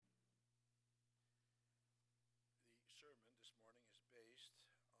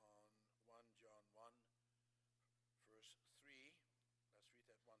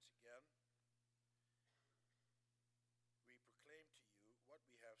once again, we proclaim to you what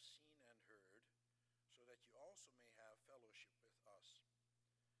we have seen and heard, so that you also may have fellowship with us.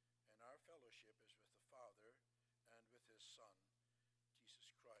 And our fellowship is with the Father and with his Son,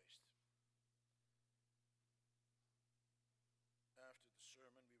 Jesus Christ. After the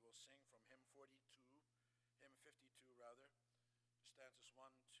sermon, we will sing from hymn 52, hymn 52 rather, stanzas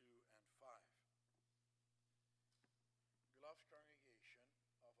 1, 2, and 5. Beloved congregation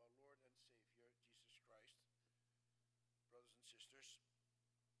of our Lord and Savior, Jesus Christ, brothers and sisters,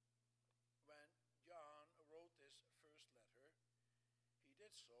 when John wrote this first letter, he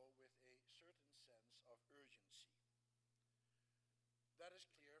did so with a certain sense of urgency. That is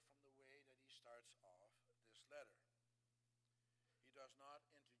clear from the way that he starts off this letter. He does not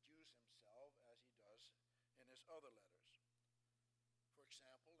introduce himself as he does in his other letters. For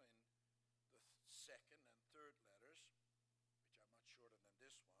example, in the second and third letters, which are much shorter than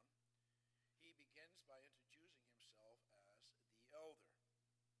this one, he begins by introducing himself as the elder.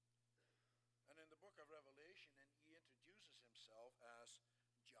 And in the book of Revelation, he introduces himself as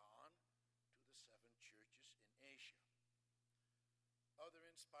John to the 7 churches in Asia. Other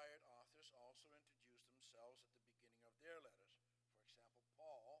inspired authors also introduce themselves at the beginning of their letters. For example,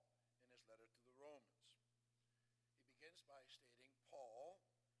 Paul in his letter to the Romans. He begins by stating, Paul,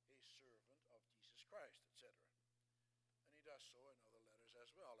 a servant of Jesus Christ, etc. And he does so in other letters as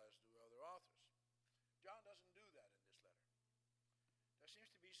well, as do other authors. John doesn't do that in this letter. There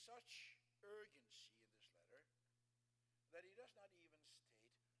seems to be such urgency in this letter that he does not even state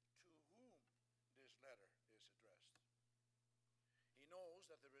to whom this letter is addressed. He knows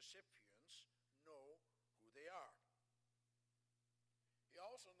that the recipients know who they are. He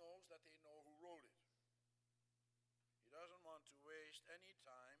also knows that they know who wrote it. He doesn't want to waste any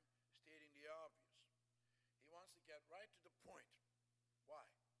time stating the obvious. He wants to get right to the point. Why?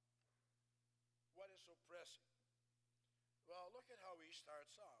 What is so pressing? Well, look at how he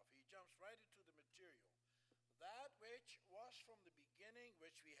starts off. He jumps right into the material. That which was from the beginning,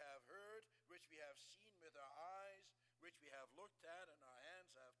 which we have heard, which we have seen with our eyes, which we have looked at and our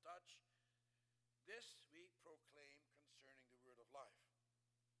hands have touched, this we proclaim concerning the word of life.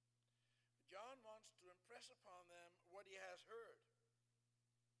 John wants to impress upon them what he has heard,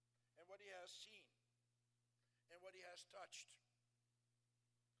 and what he has seen, and what he has touched.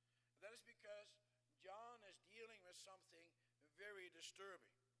 That is because John is dealing with something very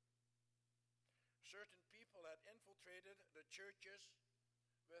disturbing. Certain people had infiltrated the churches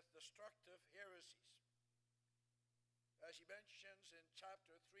with destructive heresies. As he mentions in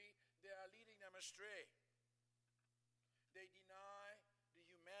chapter 3, they are leading them astray. They deny the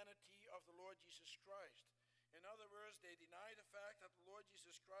humanity of the Lord Jesus Christ. In other words, they deny the fact that the Lord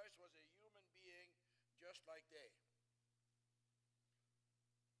Jesus Christ was a human being just like they.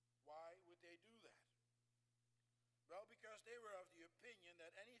 Why would they do that? Well, because they were of the opinion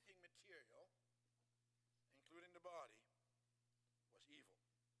that anything material, including the body, was evil.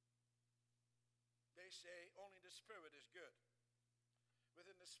 They say only the spirit is good.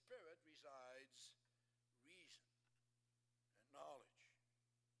 Within the spirit resides reason and knowledge.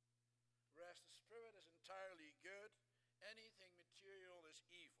 Whereas the spirit is entirely good, anything material is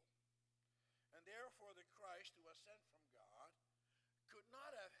evil. And therefore the Christ who was sent from God could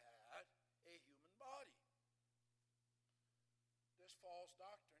not have had a human body. This false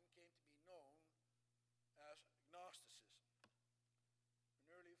doctrine came to be known as Gnosticism. An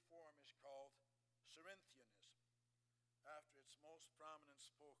early form is called Cerinthianism, after its most prominent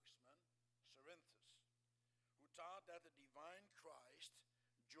spokesman, Cerinthus, who taught that the divine Christ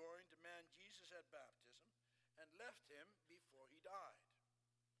joined the man Jesus at baptism and left him before he died.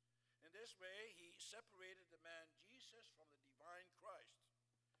 In this way, he separated the man Jesus from the divine Christ.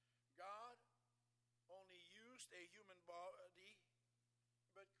 God only used a human body,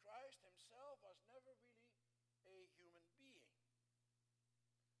 but Christ himself was never really a human being.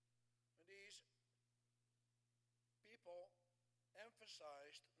 And these people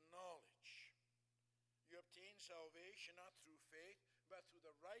emphasized knowledge. You obtain salvation not through faith, but through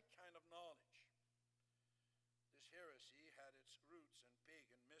the right kind of knowledge. This heresy had its roots in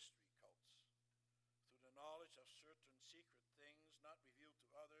pagan mystery cults. Through the knowledge of certain secret things not revealed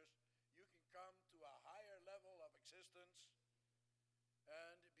to others, you can come to a higher level of existence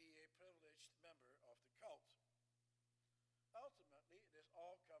and be a privileged member of the cult. Ultimately, this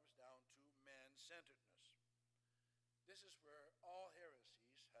all comes down to man-centeredness. This is where all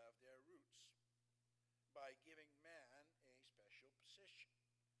heresies have their roots, by giving man a special position,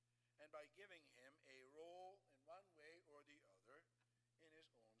 and by giving him a role in one way or the other in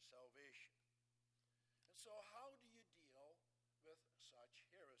his own salvation. And so how do you deal with such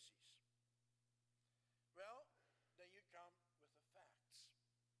heresies?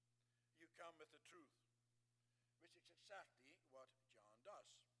 with the truth, which is exactly what John does.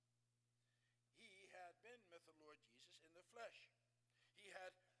 He had been with the Lord Jesus in the flesh. He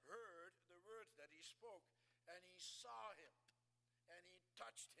had heard the words that he spoke, and he saw him, and he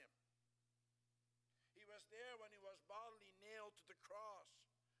touched him. He was there when he was bodily nailed to the cross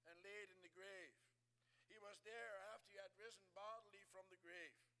and laid in the grave. He was there after he had risen bodily from the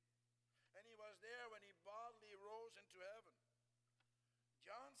grave. And he was there when he bodily rose into heaven.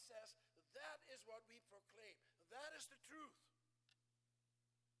 John says, that is what we proclaim. That is the truth.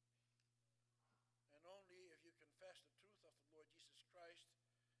 And only if you confess the truth of the Lord Jesus Christ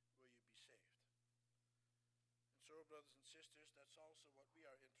will you be saved. And so, brothers and sisters, that's also what we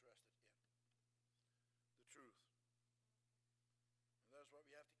are interested in. The truth. And that's what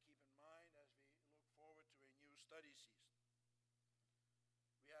we have to keep in mind as we look forward to a new study season.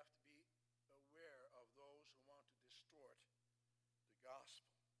 We have to be aware of those who want to distort the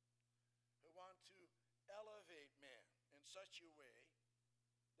gospel, who want to elevate man in such a way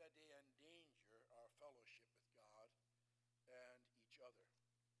that they endanger our fellowship with God and each other.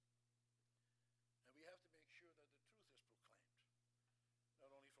 And we have to make sure that the truth is proclaimed,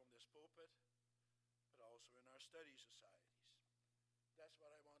 not only from this pulpit, but also in our study societies. That's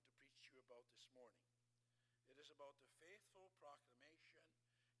what I want to preach to you about this morning. It is about the faithful proclamation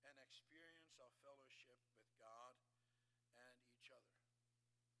and experience of fellowship with God and each other.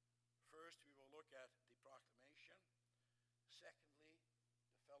 First, we will look at the proclamation. Secondly,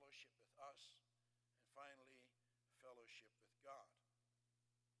 the fellowship with us. And finally, fellowship with God.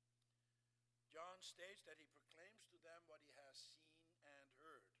 John states that he proclaims to them what he has seen and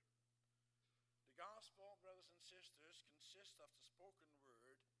heard. The gospel, brothers and sisters, consists of the spoken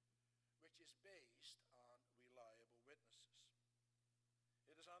word, which is based on reliable witnesses.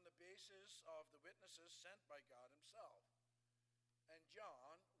 It is on the basis of the witnesses sent by God himself. And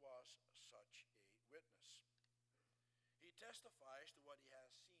John was such a witness. He testifies to what he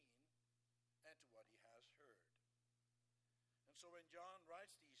has seen and to what he has heard. And so when John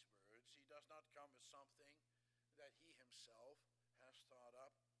writes these words, he does not come with something that he himself has thought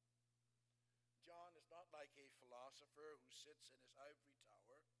up. John is not like a philosopher who sits in his ivory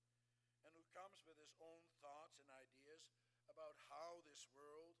tower and who comes with his own thoughts and ideas about how this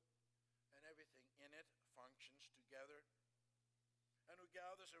world and everything in it functions together, and who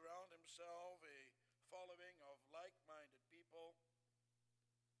gathers around himself a following of like-minded people.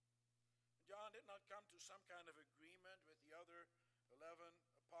 John did not come to some kind of agreement with the other 11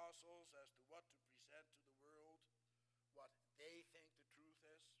 apostles as to what to present to the world, what they think the truth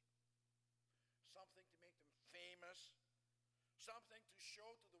is, something to make them famous, something to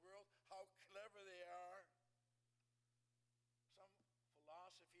show to the world how clever they are, some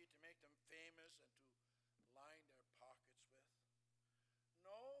philosophy to make them famous and to line their pockets with.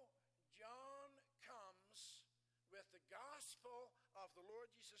 No, John comes with the gospel of the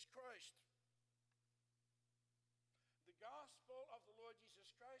Lord Jesus Christ. The gospel of the Lord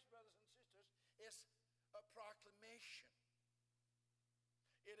Jesus Christ, brothers and sisters, is a proclamation.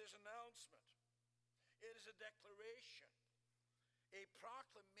 It is announcement. It is a declaration, a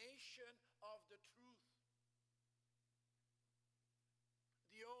proclamation of the truth,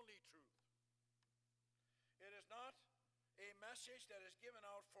 the only truth. It is not a message that is given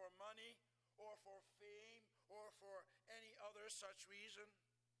out for money or for fame or for any other such reason.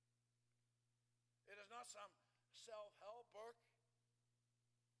 It is not some self-help book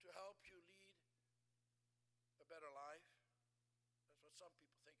to help you lead a better life. That's what some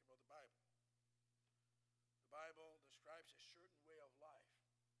people think about the Bible. The Bible describes a certain way of life.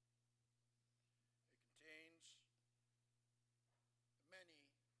 It contains many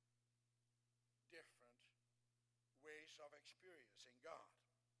different ways of experiencing God.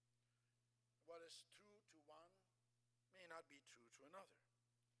 What is true to one may not be true to another.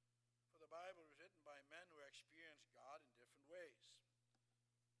 For the Bible was written by men who experience God in different ways.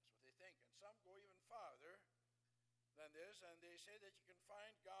 That's what they think. And some go even farther than this, and they say that you can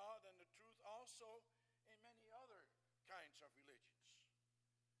find God and the truth also in many other kinds of religions.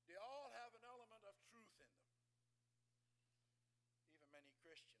 They all have an element of truth in them. Even many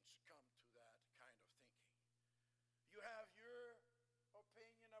Christians come to that kind of thinking. You have your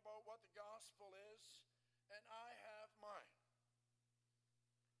opinion about what the gospel is, and I have mine.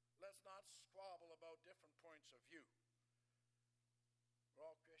 Let's not squabble about different points of view. We're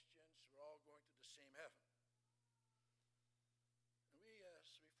all Christians. We're all going to the same heaven. And we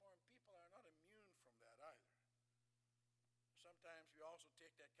as Reformed people are not immune from that either. Sometimes we also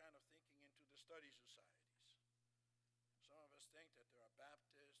take that kind of thinking into the study societies. Some of us think that there are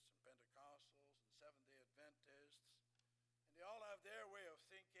Baptists and Pentecostals and Seventh-day Adventists, and they all have their way of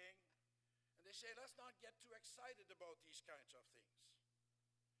thinking, They say, let's not get too excited about these kinds of things.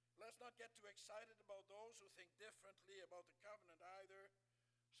 Let's not get too excited about those who think differently about the covenant either,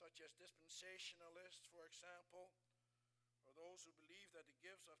 such as dispensationalists, for example, or those who believe that the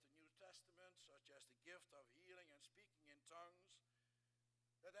gifts of the New Testament, such as the gift of healing and speaking in tongues,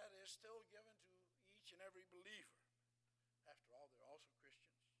 that is still given to each and every believer. After all, they're also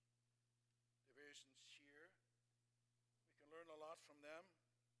Christians. They're very sincere. We can learn a lot from them.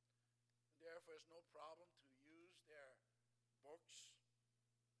 And therefore, it's no problem to use their books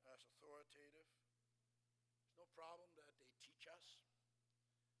as authoritative. It's no problem that they teach us.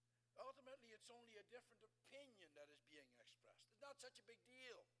 Ultimately, it's only a different opinion that is being expressed. It's not such a big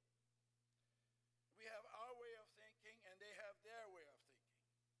deal. We have our way of thinking, and they have their way of thinking.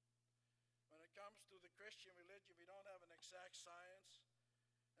 When it comes to the Christian religion, we don't have an exact science,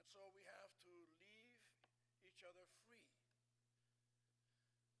 and so we have to leave each other free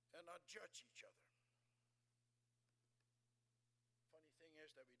and not judge each other. Funny thing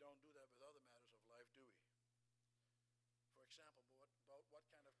is that we don't do that with other matters of life, do we? For example, about what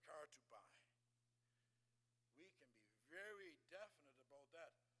kind of car to buy. We can be very definite about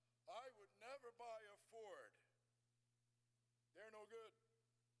that. I would never buy a Ford. They're no good.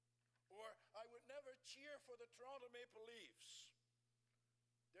 Or I would never cheer for the Toronto Maple Leafs.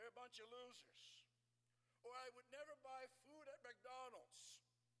 They're a bunch of losers. Or I would never buy food at McDonald's.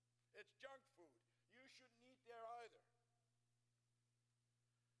 It's junk food. You shouldn't eat there either.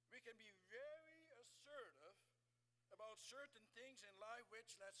 We can be very assertive about certain things in life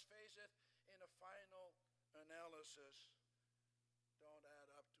which, let's face it, in a final analysis, don't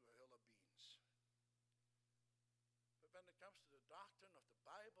add up to a hill of beans. But when it comes to the doctrine of the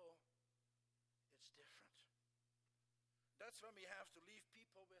Bible, it's different. That's when we have to leave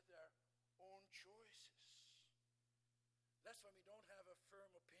people with their own choices. That's when we don't have a firm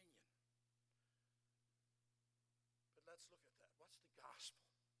opinion. But let's look at that. What's the gospel?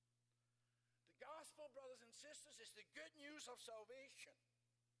 The gospel, brothers and sisters, is the good news of salvation.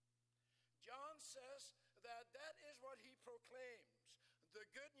 John says that is what he proclaims, the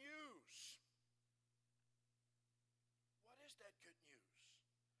good news. What is that good news?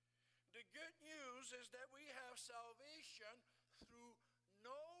 The good news is that we have salvation through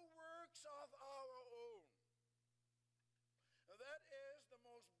no works of our own. That is the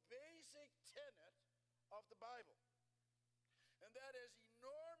most basic tenet of the Bible. And that is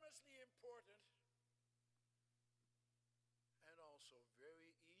enormously important and also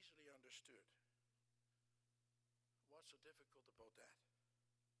very easily understood. What's so difficult about that?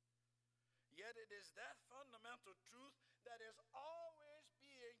 Yet it is that fundamental truth that is always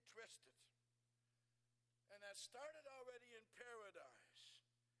being twisted. And that started already in paradise.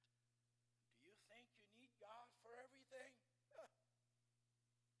 Do you think you need God for everything?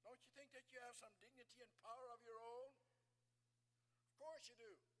 Don't you think that you have some dignity and power of your own? Of course you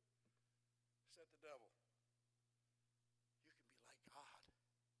do, said the devil. You can be like God.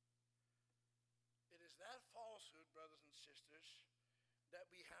 It is that falsehood, brothers and sisters, that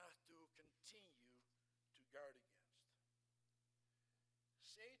we have to continue to guard against.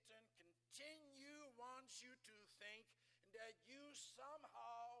 Satan wants you to think that you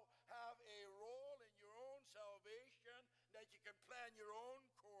somehow have a role in your own salvation, that you can plan your own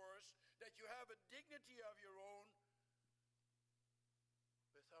course, that you have a dignity of your own,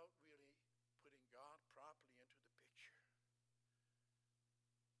 without really putting God properly into the picture.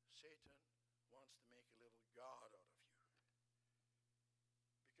 Satan wants to make a little God out of you.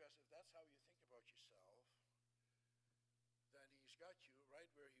 Because if that's how you think about yourself, then he's got you right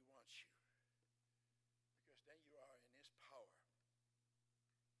where he wants you. Because then you are in his power.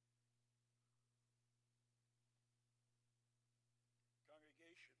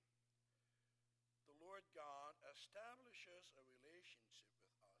 Congregation, the Lord God establishes a relationship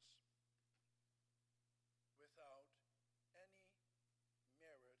with us without any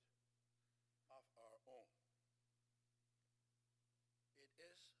merit of our own. It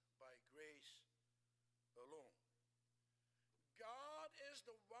is by grace alone. God is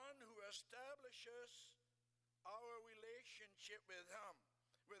the one who establishes our relationship with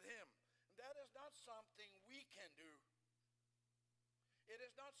him. And that is not something we can do. It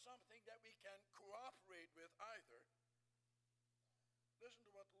is not something that we can cooperate with either. Listen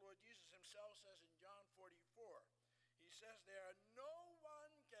to what the Lord Jesus himself says in John 44. He says there, no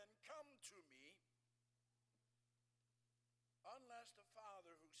one can come to me unless the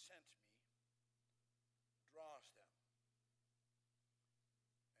Father who sent me draws them.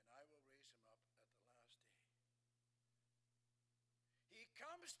 And I will raise him up at the last day. He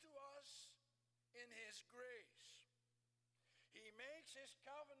comes to us in his grace. He makes his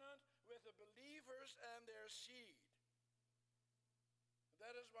covenant with the believers and their seed.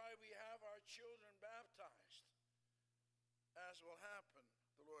 That is why we have our children baptized, as will happen,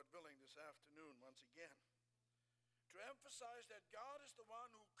 the Lord willing, this afternoon once again, to emphasize that God is the one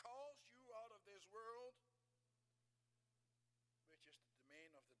who calls you out of this world, which is the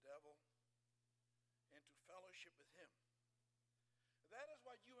domain of the devil, into fellowship with him. That is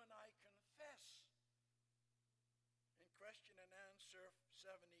what you and I confess in question and answer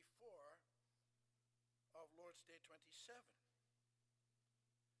 74 of Lord's Day 27.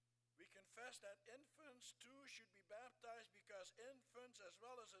 We confess that infants too should be baptized because infants as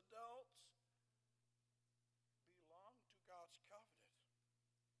well as adults belong to God's covenant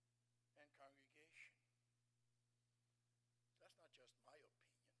and congregation. That's not just my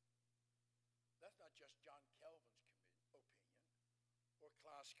opinion. That's not just John Calvin's opinion or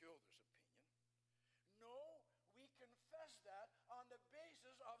Klaus Gilder's opinion. No, we confess that on the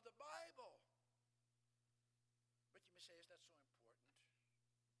basis of the Bible. But you may say, is that so important?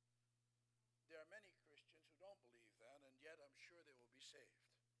 There are many Christians who don't believe that, and yet I'm sure they will be saved.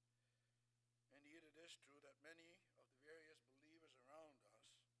 Indeed, it is true that many of the various believers around us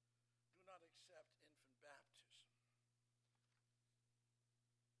do not accept infant baptism.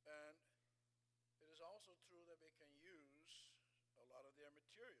 And it is also true that they can use a lot of their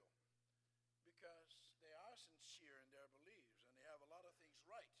material because they are sincere in their beliefs and they have a lot of things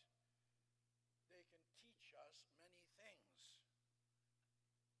right. They can teach us many things.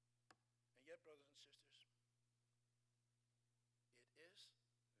 And yet, brothers and sisters, it is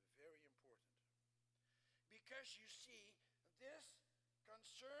very important. Because you see, this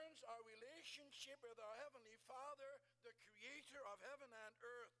concerns our relationship with our Heavenly Father, the Creator of heaven and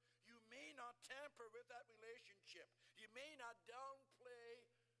earth. You may not tamper with that relationship. You may not downplay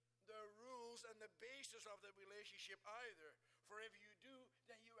the rules and the basis of the relationship either. For if you do,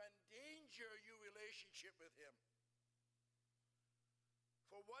 then you endanger your relationship with Him.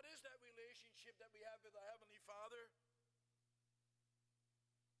 For what is that relationship that we have with our Heavenly Father?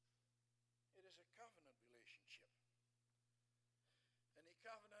 It is a covenant relationship. And a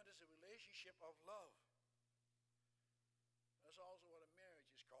covenant is a relationship of love. That's also what a marriage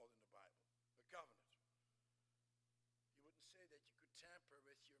is called in the Bible, a covenant. You wouldn't say that you could tamper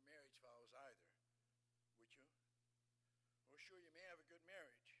with your marriage vows either, would you? Well, sure, you may have a good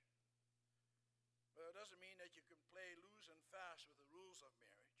marriage, but it doesn't mean that you can play loose and fast with the rules of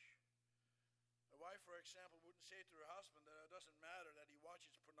marriage. A wife, for example, wouldn't say to her husband that it doesn't matter that he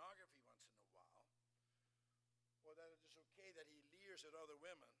watches pornography once in a while, or that it is okay that he leers at other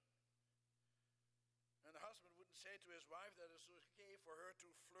women. And the husband wouldn't say to his wife that it's okay for her to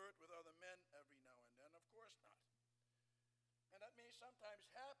flirt with other men every now and then. Of course not. And that may sometimes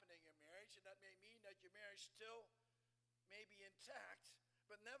happen in your marriage, and that may mean that your marriage still may be intact,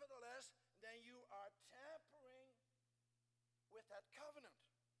 but nevertheless, then you are tampering with that covenant.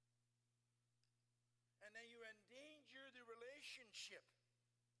 And then you endanger the relationship.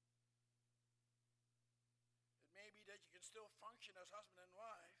 It may be that you can still function as husband and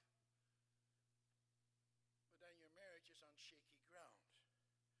wife, but then your marriage is on shaky ground.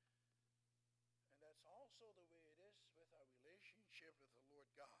 And that's also the way it is with our relationship with the Lord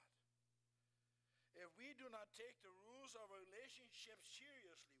God. If we do not take the rules of our relationship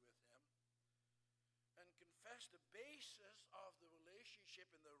seriously with Him and confess the basis of the relationship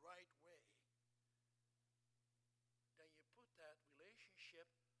in the right way, then you put that relationship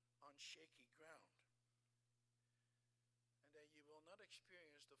on shaky ground. And then you will not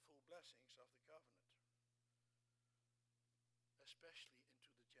experience the full blessings of the covenant, especially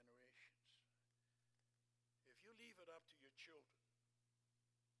into the generations. If you leave it up to your children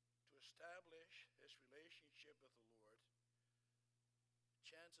to establish his relationship with the Lord,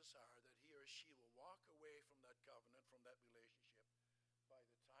 chances are that he or she will walk away from that covenant, from that relationship, by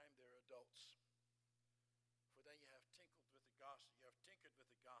the time they're adults. For then you have tinkered with the gospel. You have tinkered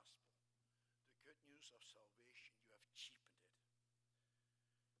with the gospel, the good news of salvation. You have cheapened it.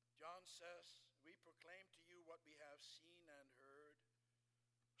 John says, "We proclaim to you what we have seen and heard,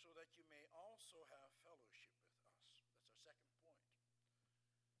 so that you may also have fellowship with us." That's our second point.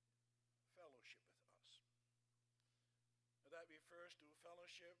 Fellowship with us. That refers to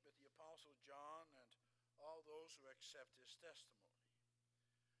fellowship with the Apostle John and all those who accept his testimony.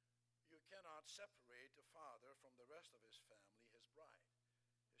 You cannot separate the Father from the rest of his family, his bride,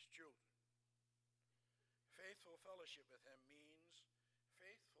 his children. Faithful fellowship with him means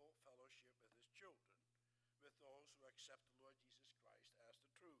faithful fellowship with his children, with those who accept the Lord Jesus Christ as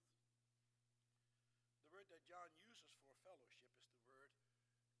the truth. The word that John uses for fellowship is the word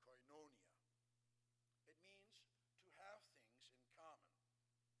koinonia. It means to have things in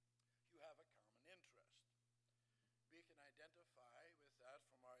identify with that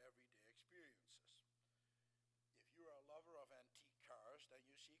from our everyday experiences. If you're a lover of antique cars, then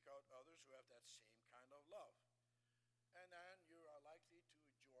you seek out others who have that same kind of love. And then you are likely to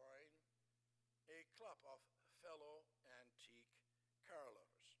join a club of fellow antique car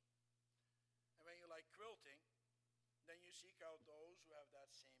lovers. And when you like quilting, then you seek out those who have that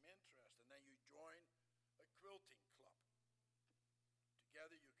same interest, and then you join a quilting club.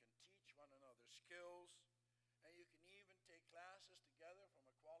 Together you can teach one another skills, and you can even take classes together from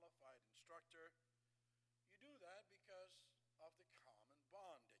a qualified instructor. You do that because of the common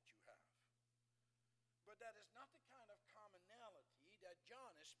bond that you have. But that is not the kind of commonality that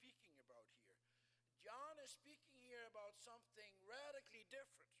John is speaking about here. John is speaking here about something radically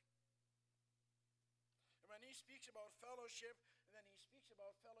different. And when he speaks about fellowship, and then he speaks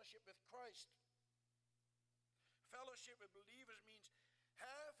about fellowship with Christ. Fellowship with believers means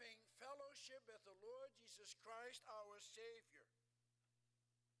having fellowship with the Lord Jesus Christ, our Savior.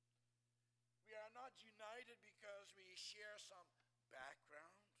 We are not united because we share some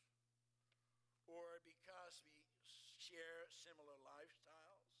background or because we share similar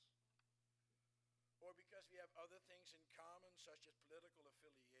lifestyles or because we have other things in common such as political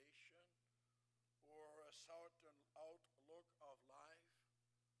affiliation or a certain outlook of life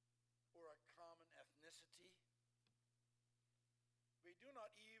or a common ethnicity. We do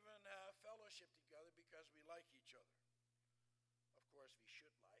not even have fellowship together because we like each other. Of course, we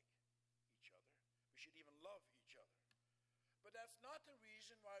should like each other. We should even love each other. But that's not the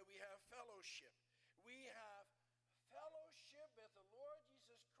reason why we have fellowship. We have fellowship with the Lord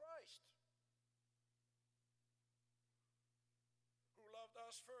Jesus Christ, who loved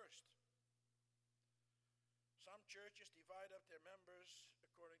us first. Some churches divide up their members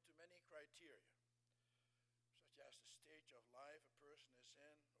according to many criteria, such as the stage of life a person is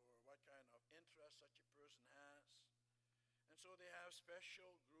in or what kind of interest such a person has. And so they have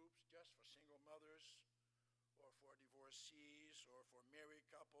special groups just for single mothers or for divorcees or for married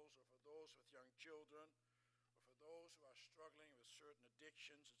couples or for those with young children or for those who are struggling with certain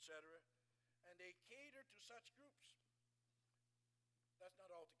addictions, etc. And they cater to such groups. That's not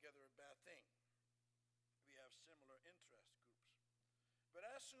altogether a bad thing. We have similar interest groups. But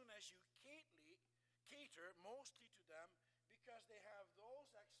as soon as you cater mostly to them because they have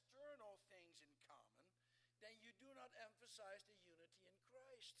those external things in common, then you do not emphasize the unity in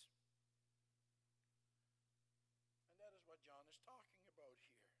Christ. And that is what John is talking about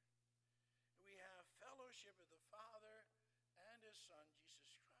here. We have fellowship with the Father and His Son,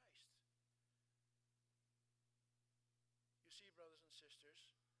 Jesus Christ. You see, brothers and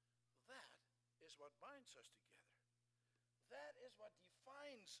sisters, that is what binds us together. That is what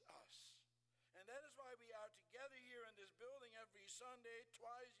defines us. And that is why we are together here in this building every Sunday,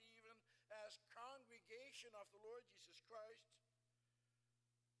 twice even, as congregation of the Lord Jesus Christ,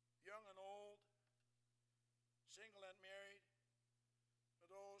 young and old, single and married,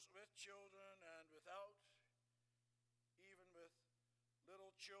 those with children and without, even with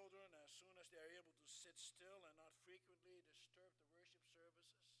little children, as soon as they are able to sit still and not frequently disturb the worship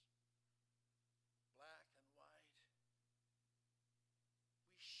services, black and white.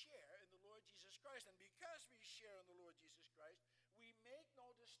 We share in the Lord Jesus Christ, and because we share in the Lord Jesus Christ, we make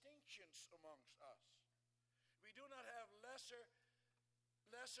no distinctions amongst us. We do not have lesser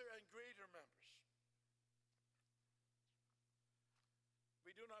and greater members.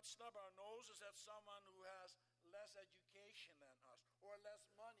 We do not snub our noses at someone who has less education than us, or less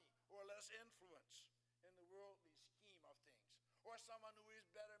money, or less influence in the worldly scheme of things, or someone who is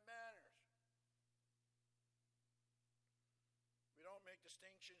better mannered. We don't make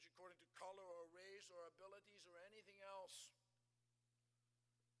distinctions according to color or race or abilities or anything else.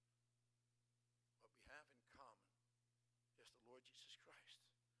 What we have in common is the Lord Jesus Christ.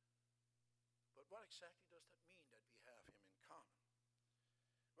 But what exactly does that mean, that we have Him in common?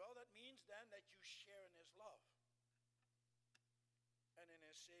 Well, that means then that you share in His love and in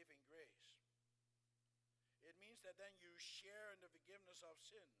His saving grace. It means that then you share in the forgiveness of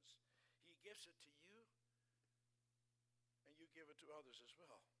sins. He gives it to you, and you give it to others as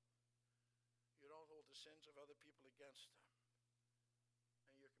well. You don't hold the sins of other people against them.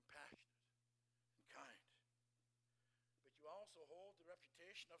 And you're compassionate and kind. But you also hold the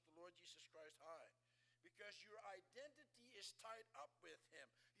reputation of the Lord Jesus Christ high, because your identity is tied up with Him.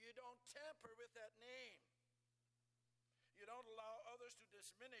 You don't tamper with that name. You don't allow others to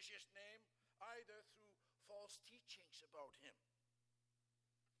diminish His name either through false teachings about Him.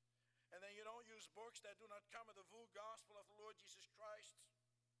 And then you don't use books that do not come with the full gospel of the Lord Jesus Christ.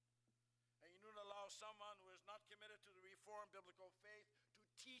 And you don't allow someone who is not committed to the Reformed biblical faith to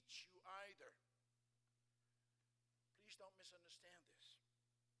teach you either. Please Please don't misunderstand this.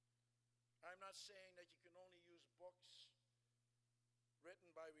 I'm not saying that you can only use books written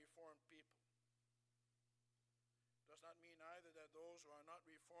by Reformed people. Does not mean either that those who are not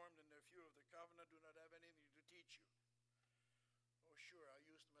Reformed in their view of the covenant do not have anything to teach you. Oh, sure, I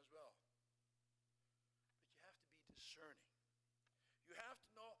use them as well. But you have to be discerning. You have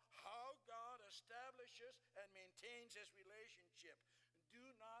to know how God establishes and maintains his relationship. Do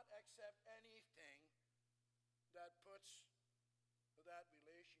not accept anything that puts that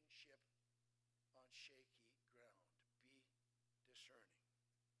relationship on shaky ground. Be discerning.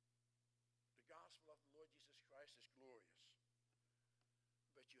 The gospel of the Lord Jesus Christ is glorious.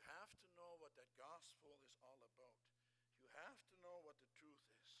 But you have to know what that gospel is all about. You have to know what the truth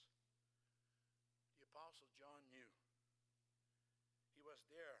is. The Apostle John knew. He was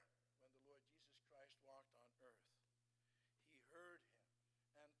there when the Lord Jesus Christ walked on earth. He heard him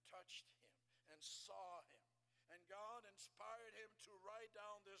and touched him and saw him. And God inspired him to write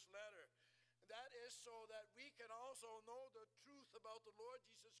down this letter. That is so that we can also know the truth about the Lord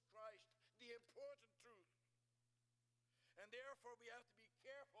Jesus Christ, the important truth. And therefore we have to be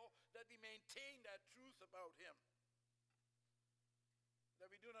careful that we maintain that truth about him.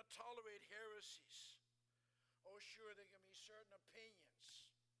 That we do not tolerate heresies. Oh, sure, there can be certain opinions.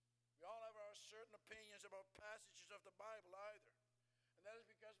 We all have our certain opinions about passages of the Bible either. And that is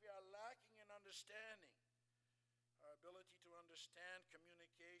because we are lacking in understanding. Our ability to understand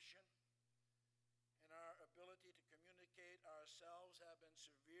communication and our ability to communicate ourselves have been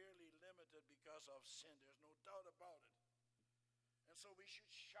severely limited because of sin. There's no doubt about it. And so we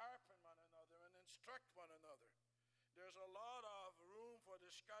should sharpen one another and instruct one another. There's a lot of room for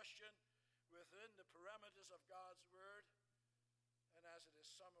discussion within the parameters of God's Word, and as it is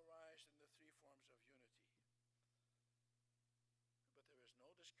summarized in the three forms of unity. But there is no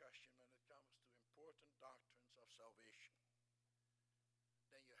discussion when it comes to important doctrines of salvation.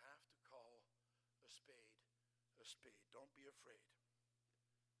 Then you have to call a spade a spade. Don't be afraid.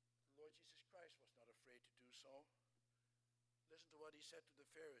 The Lord Jesus Christ was not afraid to do so. Listen to what he said to the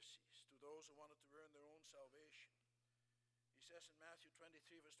Pharisees, to those who wanted to earn their own salvation. He says in Matthew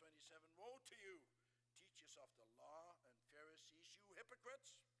 23, verse 27, "Woe to you, teachers of the law and Pharisees, you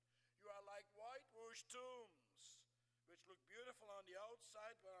hypocrites! You are like whitewashed tombs, which look beautiful on the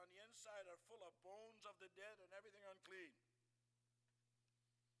outside, but on the inside are full of bones of the dead and everything unclean."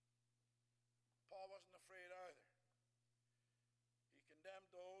 Paul wasn't afraid either. He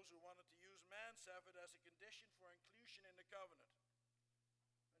condemned those who wanted to use man's effort as a condition for inclusion in the covenant.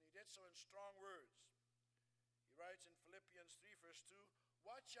 And he did so in strong words. He writes in Philippians 3, verse 2,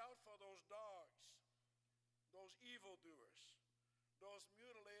 "Watch out for those dogs, those evildoers, those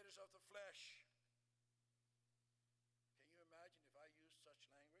mutilators of the flesh." Can you imagine if I used such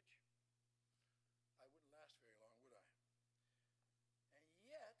language? I wouldn't last very long, would I? And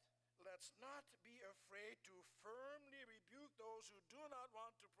yet, let's not be afraid to firmly rebuke those who do not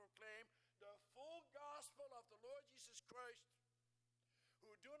want to proclaim the full gospel of the Lord Jesus Christ,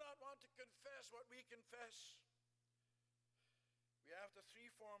 who do not want to confess what we confess. We have the three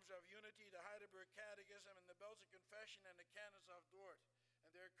forms of unity, the Heidelberg Catechism and the Belgian Confession and the Canons of Dort.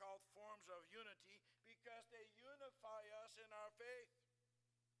 And they're called forms of unity because they unify us in our faith.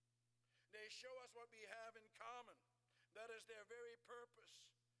 They show us what we have in common. That is their very purpose.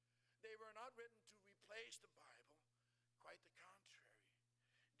 They were not written to replace the Bible, quite the contrary.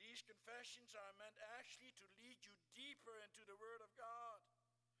 These confessions are meant actually to lead you deeper into the Word of God.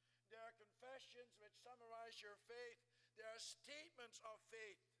 They are confessions which summarize your faith. They are statements of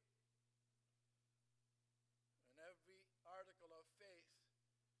faith. And every article of faith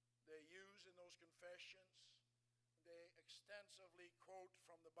they use in those confessions, they extensively quote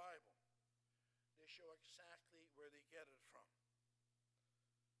from the Bible. They show exactly where they get it from.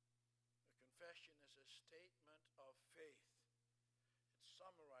 Confession is a statement of faith. It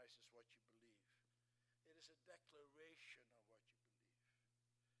summarizes what you believe. It is a declaration of what you believe.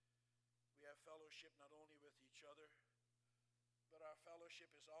 We have fellowship not only with each other, but our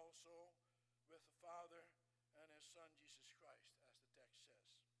fellowship is also with the Father and His Son, Jesus Christ, as the text says.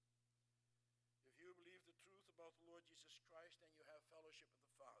 If you believe the truth about the Lord Jesus Christ, then you have fellowship with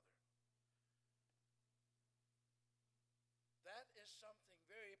the Father. That is something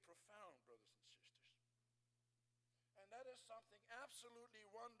very profound, brothers and sisters. And that is something absolutely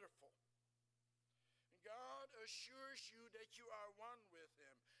wonderful. God assures you that you are one with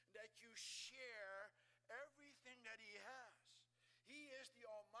Him, that you share everything that He has. He is the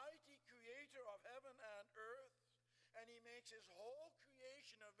Almighty Creator of heaven and earth, and He makes His whole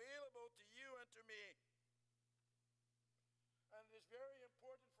creation available to you and to me. And it is very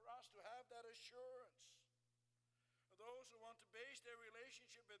important for us to have that assurance. those who want to base their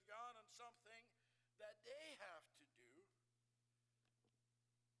relationship with God on something that they have to do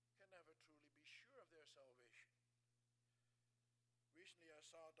can never truly be sure of their salvation. Recently, I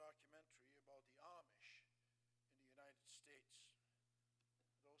saw a documentary about the Amish in the United States.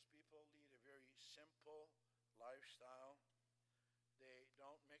 Those people lead a very simple lifestyle. They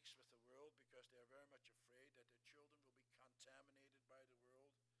don't mix with the world because they're very much afraid that their children will be contaminated by the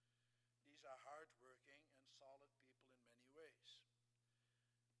world. These are hardworking and solid people in many ways.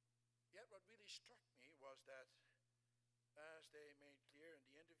 Yet what really struck me was that, as they made clear in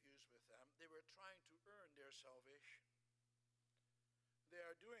the interviews with them, they were trying to earn their salvation. They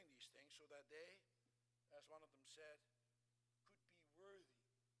are doing these things so that they, as one of them said, could be worthy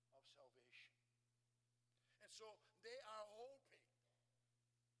of salvation. And so they are hoping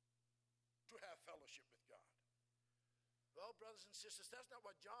to have fellowship with God. Well, brothers and sisters, that's not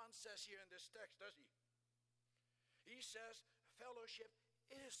what John says here in this text, does he? He says fellowship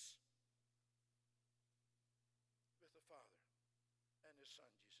is with the Father and His Son,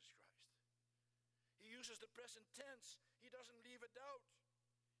 Jesus Christ. He uses the present tense. He doesn't leave a doubt.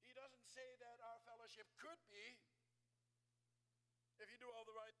 He doesn't say that our fellowship could be, if you do all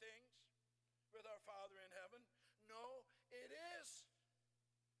the right things, with our Father in heaven. No, it is.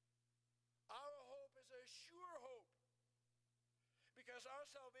 Our hope is a sure hope, because our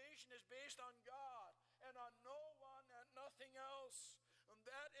salvation is based on God and on no one and nothing else. And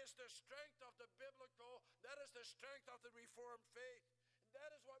that is the strength of the biblical, that is the strength of the Reformed faith. And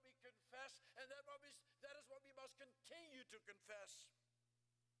that is what we confess, and that is what we must continue to confess.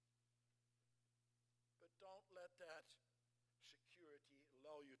 But don't let that security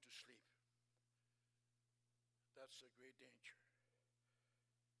lull you to sleep. That's a great danger.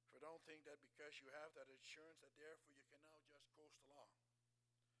 For don't think that because you have that assurance that therefore you can now just coast along.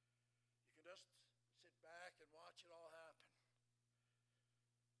 You can just sit back and watch it all happen.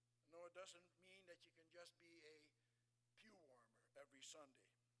 No, it doesn't mean that you can just be a pew warmer every Sunday.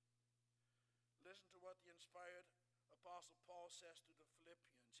 Listen to what the inspired Apostle Paul says to the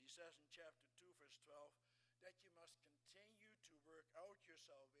Philippians. He says in chapter 2, verse 12, that you must continue to work out your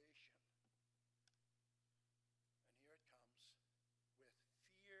salvation. And here it comes, with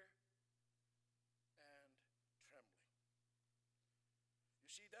fear and trembling.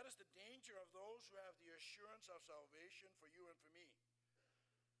 You see, that is the danger of those who have the assurance of salvation for you and for me.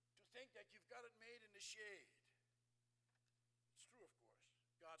 To think that you've got it made in the shade. It's true, of course.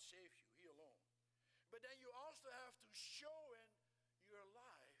 God saved you, He alone. But then you also have to show in your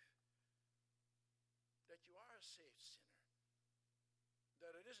life that you are a saved sinner.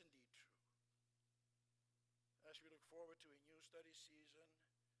 That it is indeed true. As we look forward to a new study season,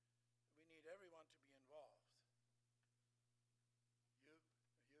 we need everyone to be involved. You,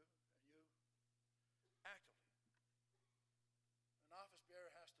 actively. An office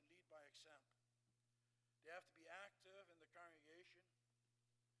bearer has to lead by example. They have to be active in the congregation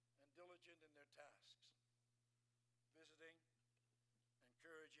and diligent in their tasks. Visiting,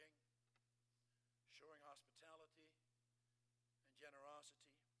 encouraging, showing hospitality and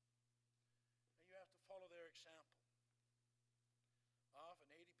generosity. And you have to follow their example. Often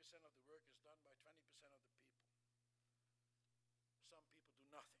 80% of the work is done by 20% of the people. Some people do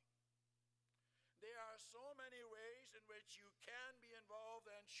nothing. There are so many ways in which you can be involved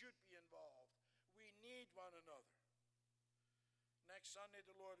and should be involved. We need one another. Next Sunday,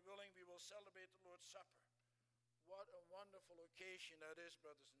 the Lord willing, we will celebrate the Lord's Supper. What a wonderful occasion that is,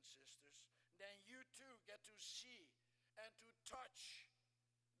 brothers and sisters. Then you too get to see and to touch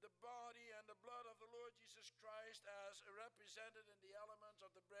the body and the blood of the Lord Jesus Christ as represented in the elements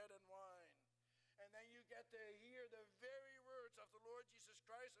of the bread and wine. And then you get to hear the very words of the Lord Jesus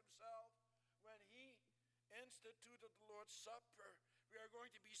Christ Himself when He instituted the Lord's Supper. We are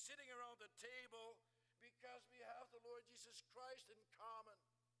going to be sitting around the table because we have the Lord Jesus Christ in common.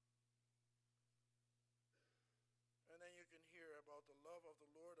 And then you can hear about the love of the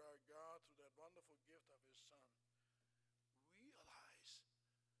Lord our God through that wonderful gift of His Son. Realize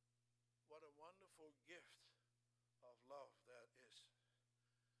what a wonderful gift of love that is.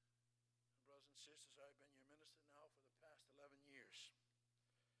 And brothers and sisters, I've been your minister now for the past 11 years.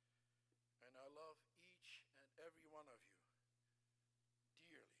 And I love each and every one of you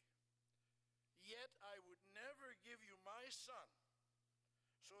dearly. Yet I would never give you my Son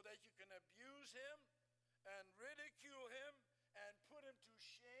so that you can abuse Him and ridicule Him and put Him to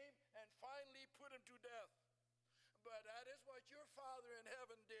shame and finally put Him to death. But that is what your Father in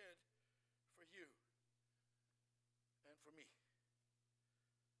heaven did for you and for me,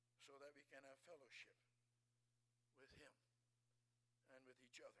 so that we can have fellowship with Him and with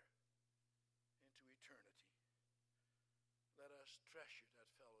each other into eternity. Let us treasure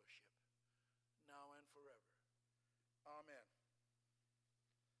that fellowship now and forever. Amen.